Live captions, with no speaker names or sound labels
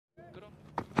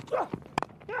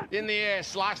In the air,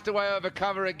 sliced away over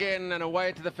cover again and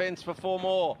away to the fence for 4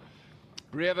 more.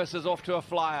 Brevis is off to a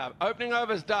flyer. Opening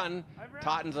over's done.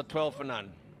 Titans are 12 for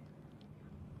none.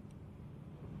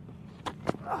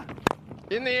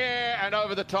 In the air and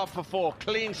over the top for 4.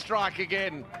 Clean strike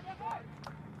again.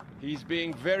 He's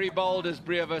being very bold as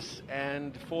Brevis,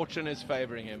 and fortune is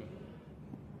favouring him.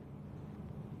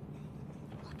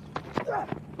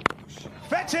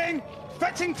 Fetching!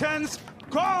 Fetchington's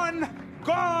gone!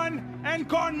 Gone! And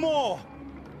gone more!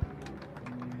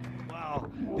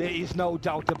 Wow, there is no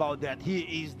doubt about that.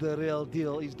 He is the real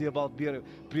deal. He's the about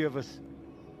Brevis.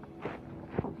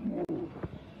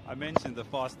 I mentioned the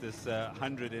fastest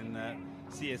 100 in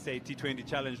CSA T20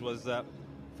 challenge was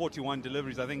 41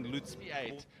 deliveries. I think Lutz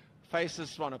 8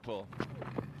 faces Swanepoel.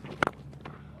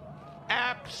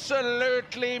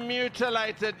 Absolutely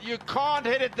mutilated. You can't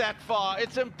hit it that far.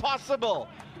 It's impossible.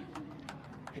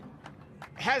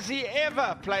 Has he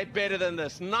ever played better than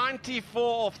this?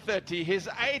 94 of 30, his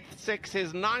 8th 6,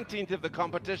 his 19th of the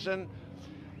competition.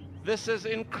 This is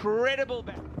incredible.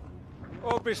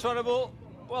 Aubrey Swanepoel,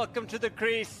 welcome to the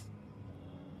crease.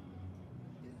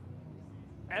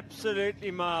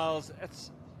 Absolutely, Miles. It's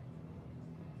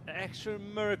an actual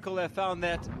miracle they found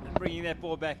that and bringing that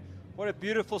ball back. What a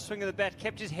beautiful swing of the bat.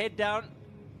 Kept his head down.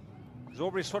 As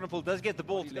Aubrey Swanepoel does get the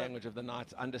ball. The language of the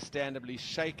night, understandably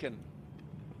shaken.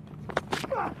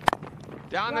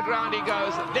 Down the ground he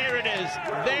goes. There it is.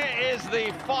 There is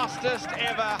the fastest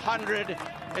ever 100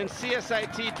 in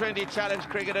CSA T20 Challenge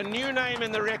cricket. A new name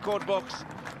in the record books.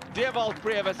 Dewald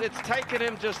Brevis. It's taken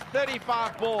him just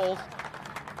 35 balls,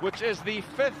 which is the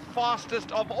 5th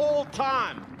fastest of all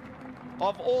time.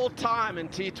 Of all time in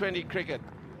T20 cricket.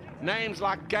 Names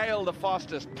like Gale, the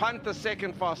fastest. Punt, the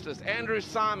 2nd fastest. Andrew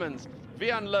Simons,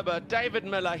 Vian Libber, David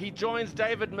Miller. He joins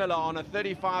David Miller on a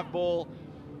 35-ball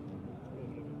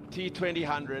T20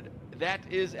 100. That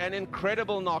is an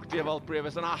incredible knock, Dewald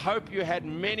Brevis, and I hope you had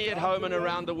many at home and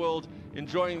around the world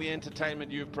enjoying the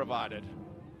entertainment you've provided.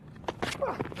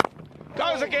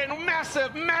 Goes again,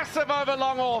 massive, massive over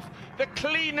long off. The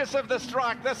cleanness of the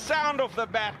strike, the sound of the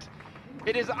bat.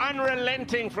 It is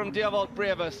unrelenting from Dewald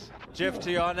Brevis. Jeff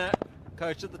Tiana,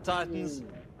 coach of the Titans,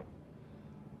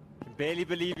 can barely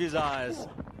believe his eyes.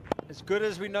 As good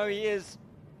as we know he is,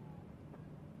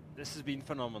 this has been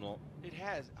phenomenal. It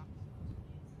has.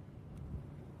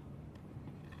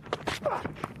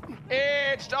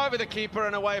 Edged over the keeper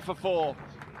and away for 4.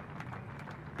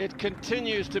 It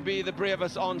continues to be the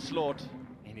Brevis onslaught.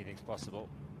 Anything's possible.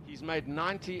 He's made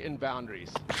 90 in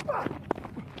boundaries.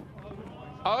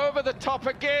 Over the top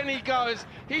again he goes.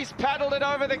 He's paddled it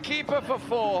over the keeper for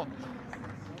 4.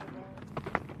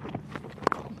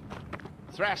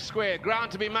 Thrash square, ground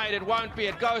to be made. It won't be.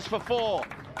 It goes for 4.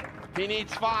 He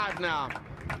needs 5 now.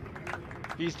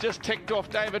 He's just ticked off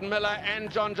David Miller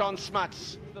and John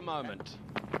Smuts at the moment.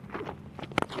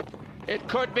 It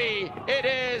could be. It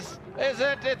is. Is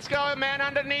it? It's going, man,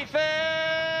 underneath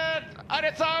it. And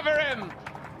it's over him.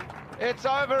 It's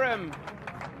over him.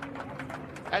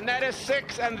 And that is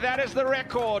 6, and that is the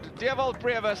record. Dewald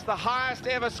Brevis, the highest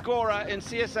ever scorer in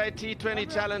CSA T20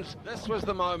 Challenge. This was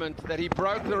the moment that he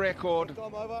broke the record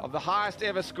of the highest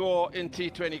ever score in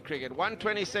T20 cricket.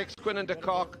 126, Quinnan de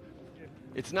Kock.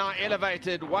 It's now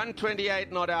elevated,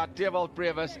 128 not out, Dewald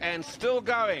Brevis, and still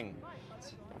going.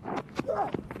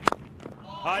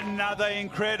 Another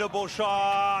incredible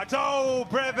shot. Oh,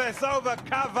 Brevis over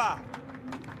cover.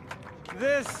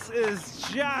 This is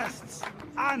just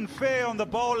unfair on the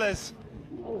bowlers.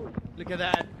 Look at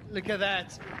that. Look at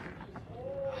that.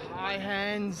 High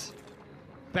hands,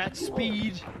 bat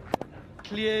speed,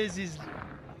 clears his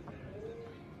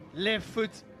left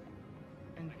foot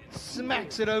and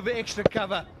smacks it over extra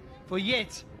cover for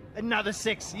yet another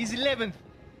 6. He's 11th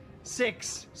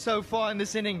 6 so far in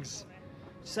this innings.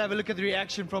 Just have a look at the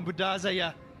reaction from Budaza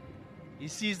here. He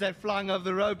sees that flying over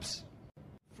the ropes.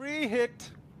 Free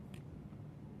hit.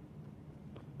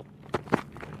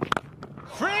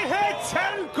 Free hit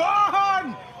and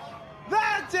gone!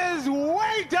 That is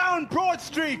way down Broad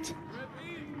Street.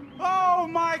 Oh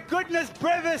my goodness,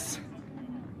 Brevis.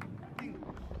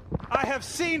 I have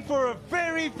seen for a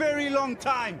very, very long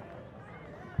time.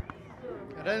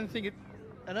 I don't think it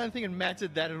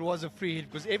mattered that it was a free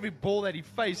hit, because every ball that he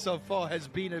faced so far has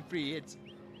been a free hit.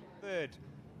 3rd.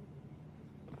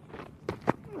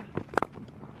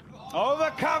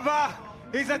 Over cover.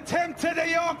 He's attempted a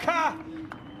Yorker.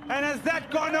 And has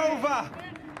that gone over?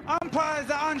 Umpires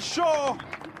are unsure.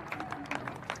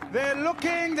 They're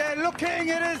looking.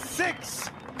 It is 6.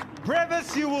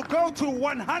 Brevis, you will go to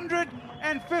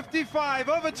 155.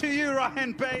 Over to you,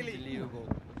 Ryan Bailey. Unbelievable.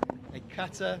 A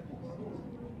cutter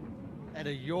at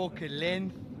a Yorker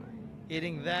length,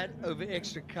 hitting that over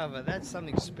extra cover. That's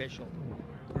something special.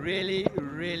 Really,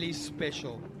 really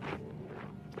special.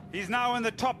 He's now in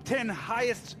the top 10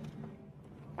 highest.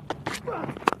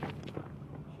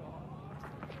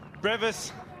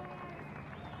 Brevis,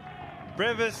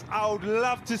 I would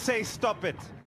love to say stop it.